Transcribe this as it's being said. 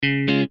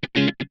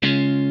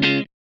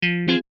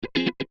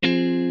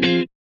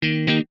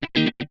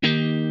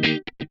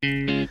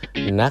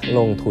นักล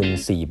งทุน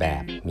4แบ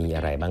บมีอ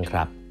ะไรบ้างค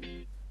รับ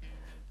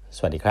ส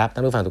วัสดีครับท่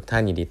านผู้ฟังทุกท่า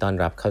นยินดีต้อน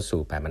รับเข้า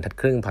สู่8บรรทัด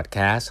ครึ่งพอดแค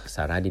สต์ส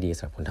าระดีๆส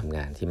ำหรับคนทำง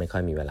านที่ไม่ค่อ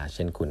ยมีเวลาเ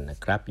ช่นคุณนะ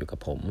ครับอยู่กับ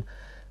ผม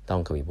ต้อง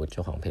กวีวุฒิเจ้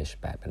าของเพจ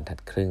8บรรทัด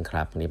ครึ่งค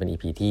รับวันนี้เป็น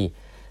EP ที่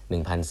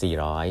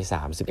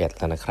1431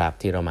แล้วนะครับ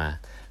ที่เรามา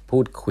พู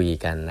ดคุย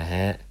กันนะฮ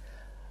ะ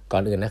ก่อ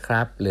นอื่นนะค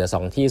รับเหลือ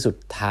2ที่สุด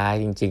ท้าย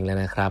จริงๆแล้ว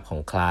นะครับของ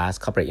คลาส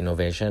Corporate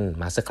Innovation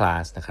Master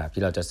Class นะครับ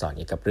ที่เราจะสอนเ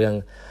กี่ยวกับเรื่อง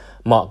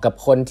เหมาะกับ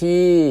คน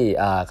ที่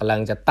กำลั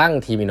งจะตั้ง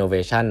ทีม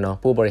Innovation เนาะ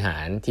ผู้บริหา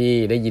รที่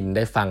ได้ยินไ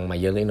ด้ฟังมา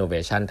เยอะเรื่อง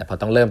Innovation แต่พอ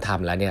ต้องเริ่มท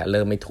ำแล้วเนี่ยเ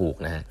ริ่มไม่ถูก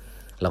นะฮะ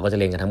เราก็จะ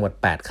เรียนกันทั้งหมด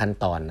8ขั้น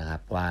ตอนนะครั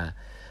บว่า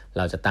เ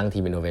ราจะตั้งที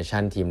ม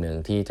Innovation ทีมหนึ่ง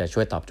ที่จะช่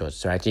วยตอบโจทย์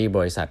strategy บ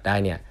ริษัทได้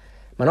เนี่ย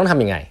มันต้องท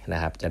ำยังไงนะ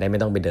ครับจะได้ไม่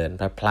ต้องไปเดิน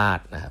พลาด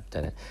นะครับ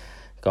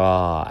ก็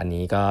อัน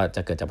นี้ก็จ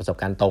ะเกิดจากประสบ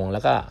การณ์ตรงแล้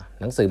วก็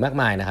หนังสือมาก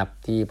มายนะครับ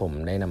ที่ผม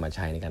ได้นำมาใ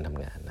ช้ในการท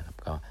ำงานนะครับ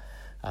ก็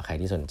ใคร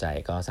ที่สนใจ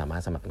ก็สามาร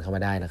ถสมัครเข้าม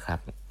าได้นะครั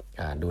บ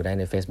ดูได้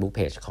ใน Facebook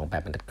Page ของ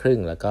8บรรทัดครึ่ง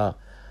แล้วก็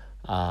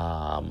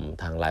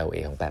ทาง LINE OA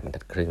ของ8บรร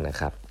ทัดครึ่งนะ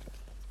ครับ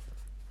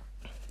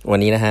วัน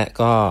นี้นะฮะ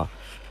ก็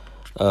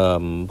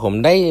ผม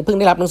เพิ่ง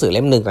ได้รับหนังสือเ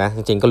ล่มหนึ่งนะจ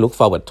ริงๆก็ look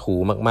forward to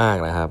มาก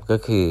ๆนะครับก็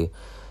คือ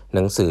ห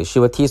นังสือชื่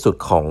อว่าที่สุด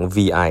ของ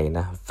VI น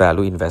ะ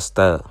Value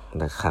Investor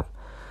นะครับ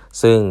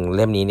ซึ่งเ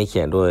ล่มนี้นี่เ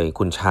ขียนโดย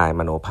คุณชาย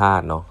มโนภา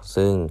สเนาะ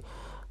ซึ่ง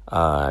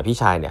พี่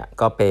ชายเนี่ย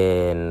ก็เป็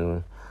น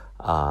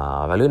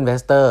value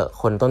investor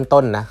คน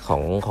ต้นๆนะ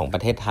ของปร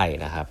ะเทศไทย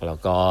นะครับแล้ว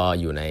ก็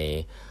อยู่ใน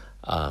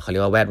เขาเรี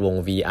ยกว่าแวดวง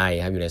VI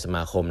ครับอยู่ในสม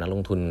าคมนักล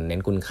งทุนเน้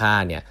นคุณค่า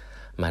เนี่ย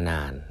มาน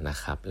านนะ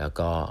ครับแล้ว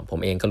ก็ผม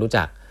เองก็รู้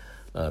จัก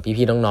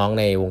พี่ๆน้องๆ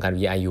ในวงการ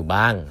VI อยู่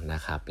บ้างน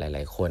ะครับหล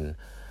ายๆคน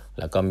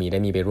แล้วก็ได้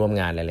มีไปร่วม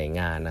งานหลายๆ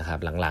งานนะครับ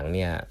หลังๆเ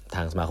นี่ยท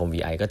างสมาคม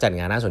VI ก็จัด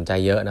งานน่าสนใจ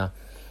เยอะเนาะ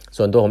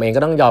ส่วนตัวผมเอง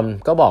ก็ต้อง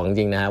ก็บอกจ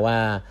ริงๆนะว่า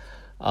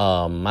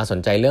มาสน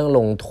ใจเรื่องล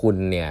งทุน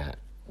เนี่ย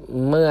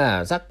เมื่อ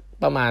สัก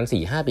ประมาณ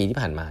 4-5 ปีที่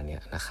ผ่านมาเนี่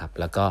ยนะครับ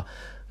แล้วก็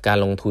การ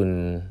ลงทุน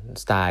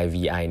สไตล์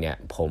VI เนี่ย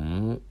ผม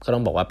ก็ต้อ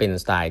งบอกว่าเป็น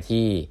สไตล์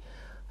ที่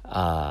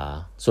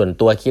ส่วน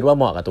ตัวคิดว่าเ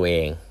หมาะกับตัวเอ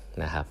ง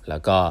นะครับแล้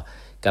วก็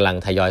กำลัง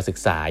ทยอยศึก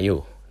ษาอยู่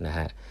นะฮ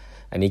ะ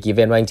อันนี้กิฟเ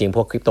ว้นว่าจริงๆพ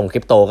วกคริ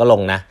ปโตก็ล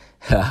งนะ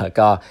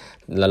ก็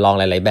ลอง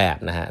หลายๆแบบ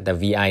นะฮะแต่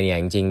VI เนี่ย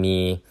จริงๆ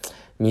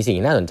มีสิ่ง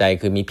ที่น่าสนใจ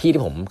คือมีพี่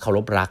ที่ผมเคาร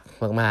พรัก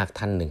มากๆ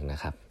ท่านหนึ่งนะ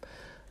ครับ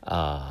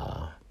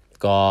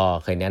ก็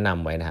เคยแนะน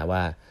ำไว้นะฮะ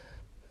ว่า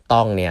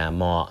ต้องเนี่ยเ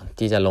หมาะ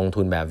ที่จะลง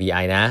ทุนแบบ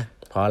VI นะ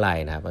เพราะอะไร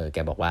นะครับแก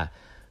บอกว่า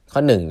ข้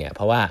อ1เนี่ยเพ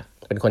ราะว่า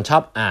เป็นคนชอ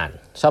บอ่าน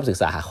ชอบศึก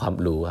ษาหาความ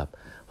รู้ครับ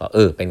ว่า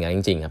เป็นงั้นจ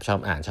ริงๆครับชอบ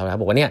อ่านชอบ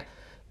บอกว่าเนี่ย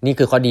นี่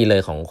คือข้อดีเล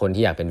ยของคน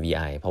ที่อยากเป็น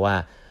VI เพราะว่า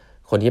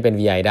คนที่เป็น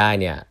VI ได้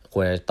เนี่ยค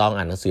วรจะต้อง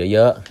อ่านหนังสือเย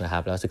อะนะครั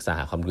บแล้วศึกษา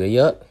หาความรู้เ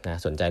ยอะนะ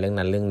สนใจเรื่อง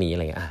นั้นเรื่องนี้อะไ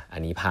รเงี้ยอั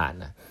นนี้ผ่าน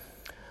นะ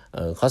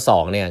ข้อ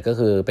2เนี่ยก็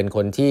คือเป็นค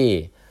นที่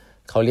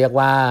เขาเรียก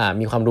ว่า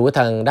มีความรู้ท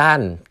างด้าน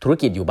ธุร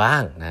กิจอยู่บ้า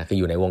งนะคือ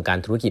อยู่ในวงการ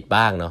ธุรกิจ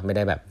บ้างเนาะไม่ไ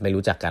ด้แบบไม่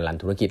รู้จักการรัน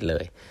ธุรกิจเล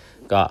ย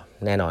ก็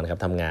แน่นอนครับ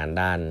ทำงาน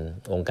ด้าน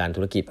องค์การ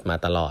ธุรกิจมา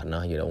ตลอดเนา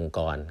ะอยู่ในองค์ก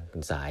ร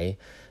สาย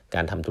ก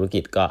ารทำธุรกิ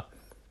จ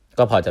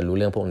ก็พอจะรู้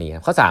เรื่องพวกนี้ค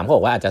รับข้อ3เขาบ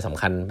อกว่าอาจจะสำ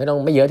คัญ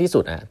ไม่เยอะที่สุ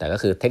ดนะแต่ก็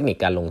คือเทคนิค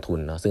การลงทุน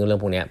เนาะซึ่งเรื่อ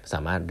งพวกนี้ส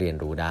ามารถเรียน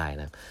รู้ได้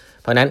นะ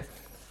เพราะนั้น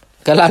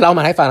ก็เล่า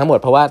มาให้ฟังทั้งหมด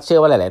เพราะว่าเชื่อ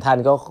ว่าหลายๆท่าน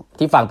ก็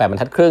ที่ฟัง8บร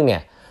รทัดครึ่งเนี่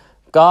ย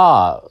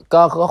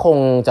ก็คง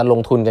จะล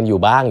งทุนกันอยู่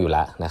บ้างอยู่แ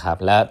ล้วนะครับ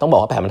แล้วต้องบอ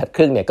กว่า8บรรทัดค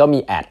รึ่งเนี่ยก็มี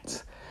แอด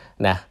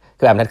นะ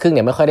คือ8บรรทัดครึ่งเ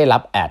นี่ยไม่ค่อยได้รั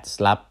บแอด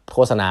รับโฆ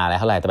ษณาอะไร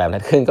เท่าไหร่แต่8บรร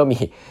ทัดครึ่งก็มี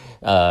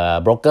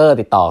โบรกเกอร์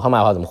ติดต่อเข้ามา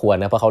พอสมควร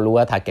นะเพราะเขารู้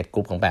ว่า target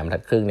group ของ8บรรทั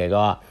ดครึ่งเนี่ย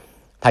ก็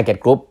target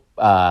group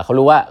เขา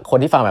รู้ว่าคน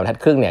ที่ฟัง8บรรทัด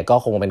ครึ่งเนี่ยก็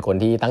คงเป็นคน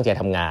ที่ตั้งใจ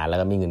ทำงานแล้ว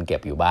ก็มีเงินเก็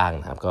บอยู่บ้าง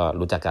นะครับก็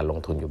รู้จักการลง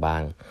ทุนอยู่บ้า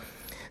ง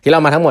ที่เรา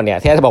มาทั้งหมดเนี่ย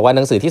ที่จะบอกว่าห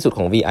นังสือที่สุดข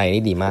อง VI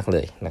นี่ดีมากเล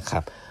ยนะครั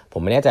บผ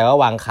มไม่แน่ใจว่า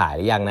วางขายห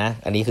รือยังนะ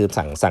อันนี้คือ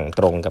สั่ง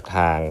ตรงกับท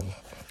า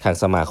ง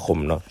สมาคม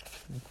เนาะ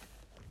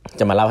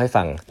จะมาเล่าให้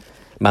ฟัง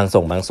บาง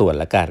ส่วน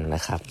ละกันน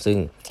ะครับซึ่ง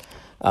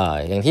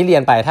อย่างที่เรีย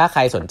นไปถ้าใค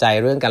รสนใจ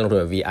เรื่องการลงทุน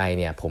แบบ VI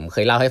เนี่ยผมเค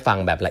ยเล่าให้ฟัง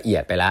แบบละเอีย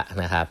ดไปแล้ว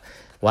นะครับ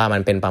ว่ามั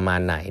นเป็นประมาณ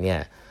ไหนเนี่ย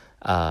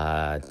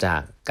จา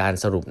กการ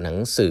สรุปหนัง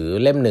สือ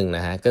เล่มหนึ่งน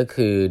ะฮะก็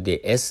คือ The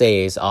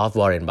Essays of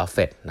Warren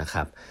Buffett นะค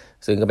รับ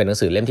ซึ่งก็เป็นหนัง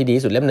สือเล่มที่ดี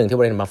ที่สุดเล่มหนึ่งที่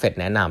Warren Buffett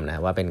แนะนำน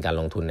ะว่าเป็นการ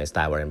ลงทุนในสไต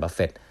ล์ Warren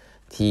Buffett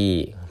ที่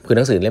คือห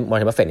นังสือเล่ม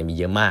Warren Buffett เนี่ยมี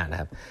เยอะมากนะ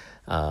ครับ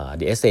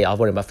The Essay of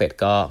Warren Buffett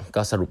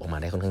ก็สรุปออกมา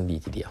ได้ค่อนข้างดี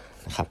ทีเดียว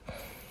นะครับ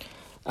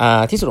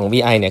ที่สุดของ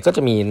VI เนี่ยก็จ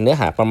ะมีเนื้อ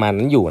หาประมาณ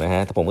นั้นอยู่นะฮ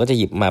ะแต่ผมก็จะ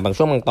หยิบมาบาง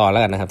ช่วงบางตอนแล้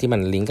วกันนะครับที่มั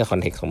นลิงก์กับคอน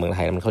เทกต์ของเมืองไท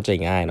ยมันเข้าใจ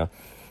ง่ายเนาะ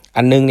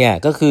อันนึงเนี่ย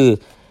ก็คือ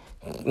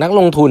นักล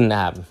งทุนน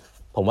ะครับ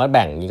ผมว่าแ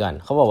บ่งนี้ก่อน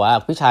เขาบอกว่า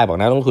พี่ชายบอก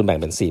นักลงทุนแบ่ง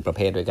เป็น4ประเ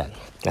ภทด้วยกัน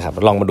นะครับ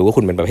ลองมาดูว่า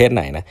คุณเป็นประเภทไ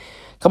หนนะ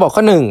เขาบอกข้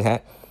อ1ฮะ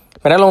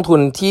เป็นนักลงทุน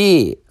ที่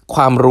ค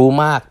วามรู้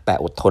มากแต่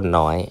อดทน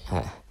น้อยฮ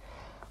ะ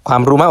ควา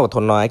มรู้มากอดท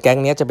นน้อยแก๊ง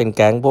นี้จะเป็นแ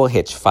ก๊งพวก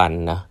hedge fund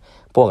นะ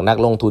พวกนัก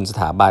ลงทุนส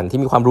ถาบันที่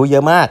มีความรู้เยอ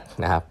ะมาก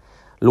นะครับ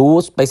รู้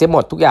ไปเสียหม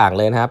ดทุกอย่าง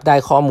เลยนะครับได้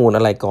ข้อมูลอ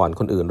ะไรก่อน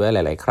คนอื่นด้วยห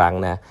ลายๆครั้ง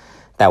นะ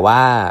แต่ว่า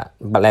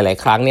หลาย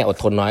ๆครั้งเนี่ยอด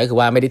ทนน้อยคือ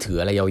ว่าไม่ได้ถือ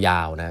อะไรย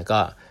าวๆนะก็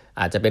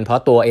อาจจะเป็นเพรา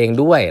ะตัวเอง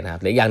ด้วยนะครั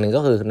บหรืออย่างหนึ่ง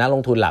ก็คือนักล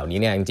งทุนเหล่านี้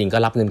เนี่ยจริงๆก็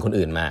รับเงินคน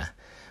อื่นมา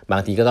บา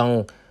งทีก็ต้อง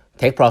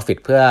take profit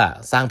เพื่อ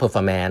สร้าง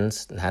performance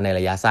นะในร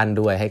ะยะสั้น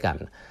ด้วยให้กับ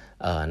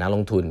นักล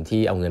งทุน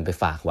ที่เอาเงินไป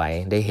ฝากไว้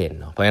ได้เห็น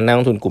เนาะเพราะฉะนั้นนักล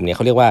งทุนกลุ่มนี้เ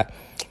ขาเรียกว่า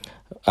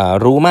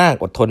รู้มาก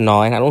อดทนน้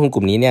อยนักลงทุนก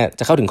ลุ่มนี้เนี่ย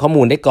จะเข้าถึงข้อ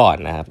มูลได้ก่อน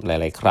นะครับห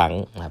ลายๆครั้ง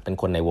นะครับเป็น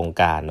คนในวง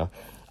การเนาะ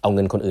เอาเ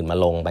งินคนอื่นมา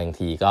ลงบาง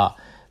ทีก็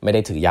ไม่ได้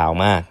ถือยาว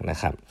มากนะ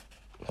ครับ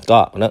ก็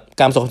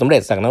การประสบความสำเร็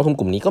จจากนักลงทุน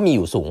กลุ่มนี้ก็มีอ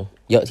ยู่สูง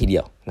เยอะทีเดี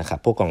ยวนะครับ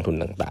พวกกองทุน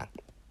ต่าง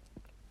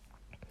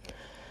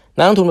ๆ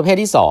นักลงทุนประเภท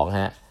ที่2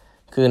ฮะ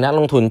คือนักล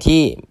งทุน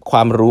ที่คว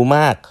ามรู้ม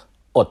าก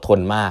อดทน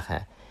มากฮ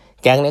ะ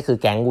แก๊งนี้คือ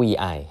แก๊ง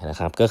VI นะ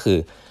ครับก็คือ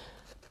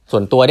ส่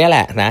วนตัวเนี่ยแห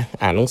ละนะ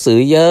อ่านหนังสือ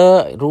เยอะ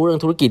รู้เรื่อง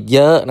ธุรกิจเย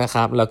อะนะค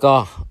รับแล้วก็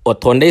อด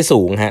ทนได้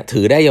สูงฮะ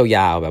ถือได้ย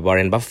าวๆแบบวอร์เ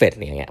รนบัฟเฟตต์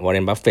อย่างเงี้ยวอร์เร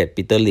นบัฟเฟตต์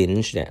ปีเตอร์ลิน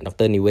ช์เนี่ยด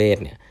ร.นิเวศ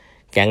น์เนี่ย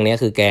แก๊งนี้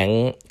คือแก๊ง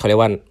เขาเรียก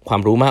ว่าควา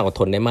มรู้มากอด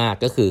ทนได้มาก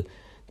ก็คือ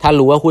ถ้า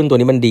รู้ว่าหุ้นตัว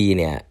นี้มันดี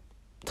เนี่ย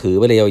ถือ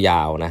ไปเลยย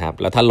าวๆนะครับ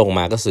แล้วถ้าลงม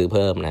าก็ซื้อเ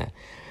พิ่มนะ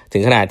ถึ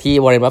งขนาดที่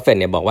วอร์เรนบัฟเฟตต์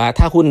เนี่ยบอกว่า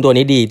ถ้าหุ้นตัว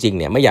นี้ดีจริง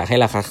เนี่ยไม่อยากให้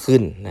ราคาขึ้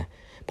นนะ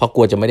เพราะก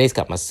ลัวจะไม่ได้ก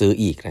ลับมาซื้อ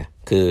อีกนะ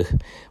คือ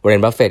วอร์เร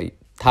นบัฟเฟตต์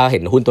ถ้าเห็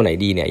นหุ้นตัวไหน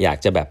ดีเนี่ยอยาก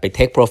จะแบบไปเท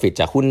คโปรฟิต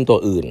จากหุ้นตัว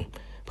อื่น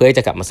เพื่อ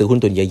จะกลับมาซื้อหุ้น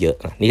ตัวเยอะ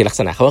ๆนี่คือลัก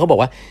ษณะเขาบอก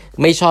ว่า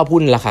ไม่ชอบ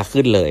หุ้นราคา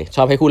ขึ้นเลยช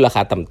อบให้หุ้นราค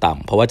าต่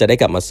ำๆเพราะว่าจะได้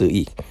กลับมาซื้อ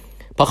อีก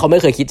เพราะเขาไม่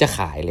เคยคิดจะข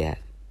ายเลย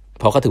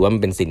เพราะเขาถือว่ามั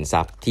นเป็นสินท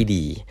รัพย์ที่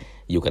ดี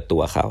อยู่กับตั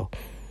วเขา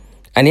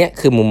อันนี้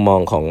คือมุมมอ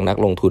งของนัก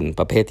ลงทุน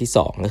ประเภทที่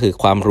2ก็คือ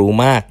ความรู้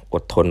มากอ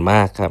ดทนม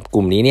ากครับก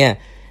ลุ่มนี้เนี่ย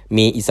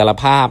มีอิสร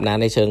ภาพนะ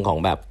ในเชิงของ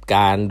แบบก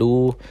ารดู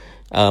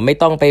ไม่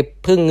ต้องไป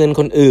พึ่งเงิน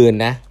คนอื่น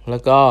นะแล้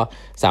วก็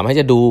สามารถ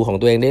จะดูของ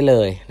ตัวเองได้เล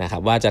ยนะครั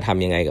บว่าจะท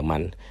ำยังไงกับมั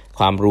น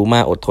ความรู้ม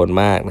ากอดทน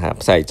มากนะครับ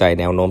ใส่ใจ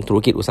แนวโน้มธุร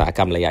กิจอุตสาหก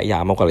รรมระยะยา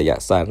วมากกว่าระยะ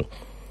สั้น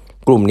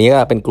กลุ่มนี้ก็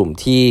เป็นกลุ่ม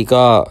ที่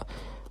ก็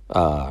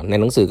ใน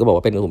หนังสือก็บอก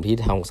ว่าเป็นกลุ่มที่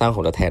สร้างผ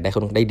ลตอบแทน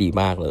ได้ดี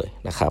มากเลย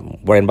นะครับ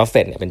วอร์เรนบัฟเฟ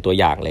ตต์เนี่ยเป็นตัว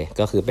อย่างเลย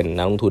ก็คือเป็น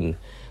นักลงทุน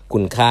คุ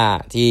ณค่า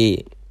ที่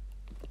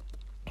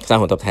สร้าง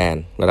ผลตอบแทน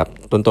ระดับ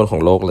ต้นๆขอ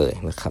งโลกเลย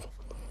นะครับ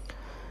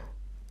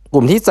ก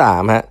ลุ่มที่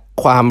3ฮะ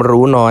ความ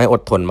รู้น้อยอ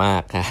ดทนมา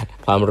กครับ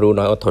ความรู้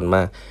น้อยอดทนม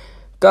าก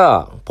ก็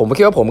ผม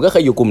คิดว่าผมก็เค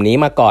ยอยู่กลุ่มนี้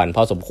มาก่อนพ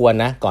อสมควร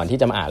นะก่อนที่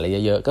จะมาอ่านอะไร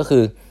เยอะๆก็คื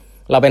อ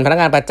เราเป็นพนัก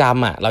งานประจ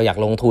ำอ่ะเราอยาก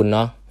ลงทุนเน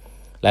าะ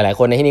หลายๆ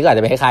คนในที่นี้ก็อาจ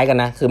จะเป็นคล้ายๆกัน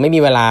นะคือไม่มี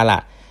เวลาล่ะ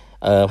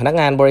พนัก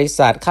งานบริ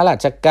ษัทข้ารา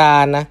ชกา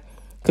รนะ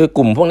คือก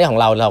ลุ่มพวกนี้ของ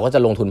เราก็จะ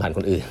ลงทุนผ่านค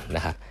นอื่นน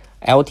ะครับ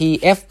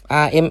LTF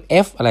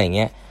RMF อะไรอย่างเ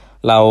งี้ย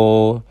เ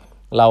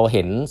ราเ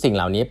ห็นสิ่งเ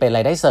หล่านี้เป็นร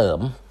ายได้เสริม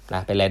น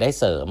ะเป็นรายได้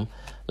เสริม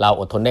เรา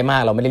อดทนได้มา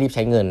กเราไม่ได้รีบใ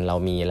ช้เงินเรา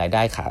มีรายไ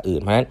ด้ขาอื่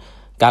นเพราะฉะนั้น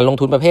การลง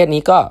ทุนประเภท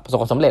นี้ก็ประสบ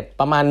ความสำเร็จ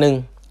ประมาณนึง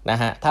นะ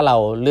ฮะถ้าเรา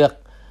เลื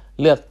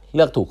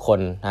อกถูกคน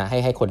นะ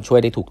ให้คนช่วย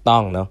ได้ถูกต้อ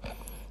งเนาะ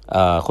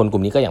คนก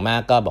ลุ่มนี้ก็อย่างมา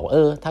กก็บอก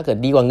ถ้าเกิด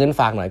ดีกว่าเงิน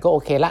ฝากหน่อยก็โอ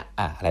เคละ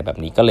อะไรแบบ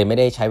นี้ก็เลยไม่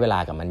ได้ใช้เวลา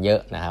กับมันเยอะ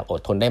นะครับอ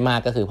ดทนได้มาก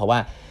ก็คือเพราะว่า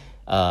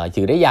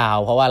ถือได้ยาว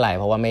เพราะว่าอะไร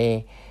เพราะว่าไม่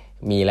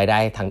มีรายได้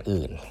ทาง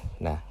อื่น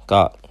นะก็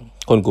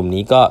คนกลุ่ม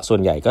นี้ก็ส่ว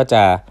นใหญ่ก็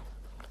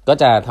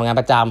จะทำงาน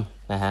ประจ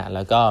ำนะฮะแ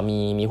ล้วก็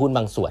มีหุ้นบ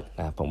างส่วนน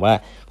ะผมว่า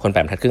คน8 บ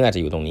รรทัดครึ่งอาจจ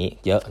ะอยู่ตรงนี้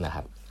เยอะนะค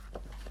รับ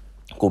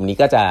กลุ่มนี้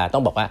ก็จะต้อ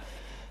งบอกว่า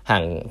ห่า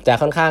งจะ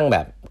ค่อนข้างแบ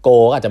บโก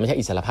ก็อาจจะไม่ใช่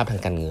อิสรภาพทา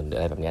งการเงินหรืออ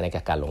ะไรแบบนี้ใน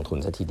การลงทุน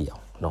ซะทีเดียว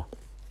เนาะ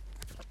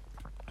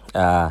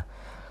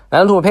นัก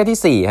ลงทุนประเภท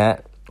ที่4ฮะ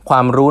คว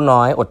ามรู้น้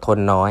อยอดทน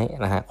น้อย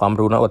นะฮะความ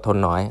รู้น้อยอดทน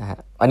น้อยฮะ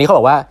อันนี้เขาบ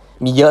อกว่า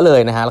มีเยอะเลย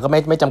นะฮะแล้วก็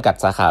ไม่จำกัด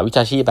สาขาวิช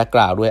าชีพแบ็คก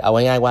ราวด์ด้วยเอา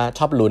ง่ายๆว่า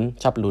ชอบลุ้น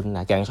น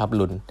ะแก๊งชอบ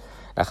ลุ้น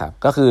นะครับ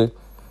ก็คือ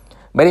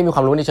ไม่ได้มีคว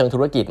ามรู้ในเชิงธุ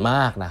รกิจม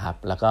ากนะครับ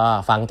แล้วก็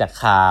ฟังจาก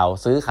ข่าว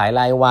ซื้อขาย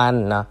รายวัน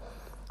นะ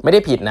ไม่ได้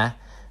ผิดนะ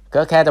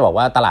ก็แค่จะบอก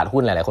ว่าตลาดหุ้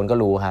นหลายๆคนก็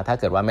รู้ครับถ้า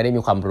เกิดว่าไม่ได้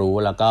มีความรู้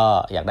แล้วก็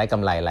อยากได้กำ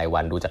ไรราย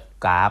วันดูจาก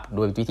กราฟ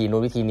ด้วยวิธีนู้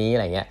นวิธีนี้อะ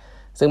ไรเงี้ย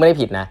ซึ่งไม่ได้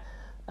ผิดนะ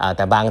แ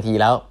ต่บางที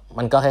แล้ว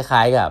มันก็คล้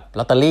ายๆกับล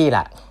อตเตอรี่แหล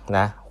ะน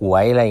ะหว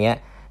ยอะไรเงี้ย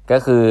ก็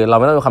คือเรา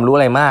ไม่ต้องมีความรู้อ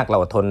ะไรมากเรา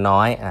อดทนน้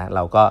อยเร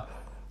าก็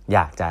อย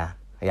าก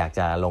จ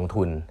ะลง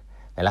ทุน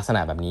ในลักษณ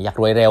ะแบบนี้อยาก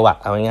รวยเร็ว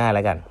เอาง่ายๆแ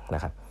ล้วกันน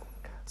ะครับ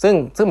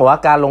ซึ่งบอกว่า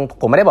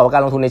ผมไม่ได้บอกว่ากา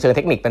รลงทุนในเชิงเท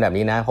คนิคเป็นแบบ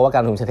นี้นะเพราะว่ากา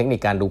รลงทุนเชิงเทคนิค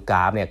การดูกร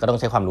าฟเนี่ยก็ต้อง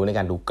ใช้ความรู้ในก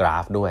ารดูกรา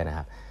ฟด้วยนะค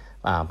รับ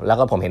แล้ว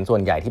ก็ผมเห็นส่ว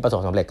นใหญ่ที่ประสบ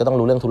ความสำเร็จก็ต้อง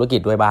รู้เรื่องธุรกิจ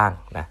ด้วยบ้าง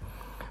นะ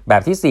แบ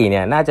บที่4เ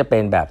นี่ยน่าจะเป็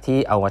นแบบที่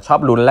เอามาชอบ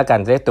ลุ้นแล้วกัน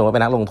จะเรียกตัวว่าเป็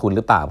นนักลงทุนห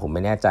รือเปล่าผมไ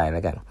ม่แน่ใจแ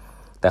ล้วกัน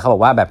แต่เขาบอ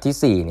กว่าแบบ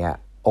ที่4เนี่ย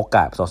โอก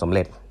าสประสบความสำเ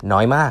ร็จน้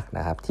อยมากน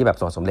ะครับที่แบบปร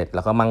ะสบความสำเร็จแ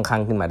ล้วก็มั่งคั่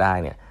งขึ้นมาได้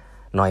เนี่ย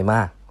น้อยม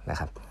ากนะ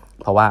ครับ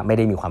เพราะว่าไม่ไ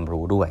ด้มีความ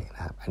รู้ด้วยน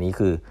ะครับอันนี้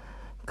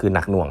คือห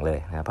นักหน่วงเลย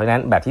นะเพราะฉะนั้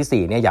นแบบ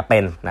ที่4เนี่ยอย่าเป็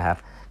นนะครับ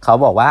เขา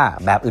บอกว่า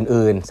แบบ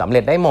อื่นๆสำเ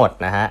ร็จได้หมด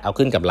นะฮะเอา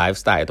ขึ้นกับไลฟ์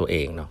สไตล์ตัวเอ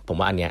งเนาะผม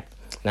ว่าอันเนี้ย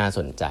น่าส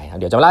นใจครับ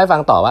เดี๋ยวจะเล่าให้ฟั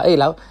งต่อว่า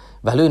แล้ว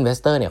value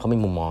investor เนี่ยเขามี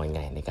มุมมองยังไ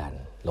งในการ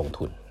ลง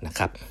ทุนนะค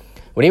รับ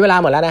วันนี้เวลา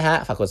หมดแล้วนะฮะ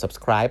ฝากกด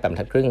subscribe 8 บรร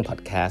ทัดครึ่ง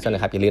podcast ด้วยน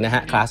ะครับอย่าลืมนะฮ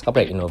ะ class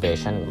corporate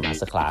innovation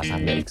master class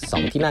เหลืออีก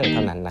2ที่นั่งเท่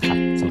านั้นนะครับ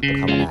สมัคร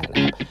เข้ามาได้นะ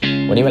ครับ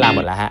วันนี้เวลาหม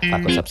ดแล้วฮะฝา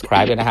กกด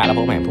subscribe ด้วยนะฮะแล้วพ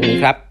บกันใหม่พรุ่งนี้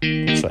ครับ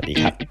สวัสดี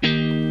ครับ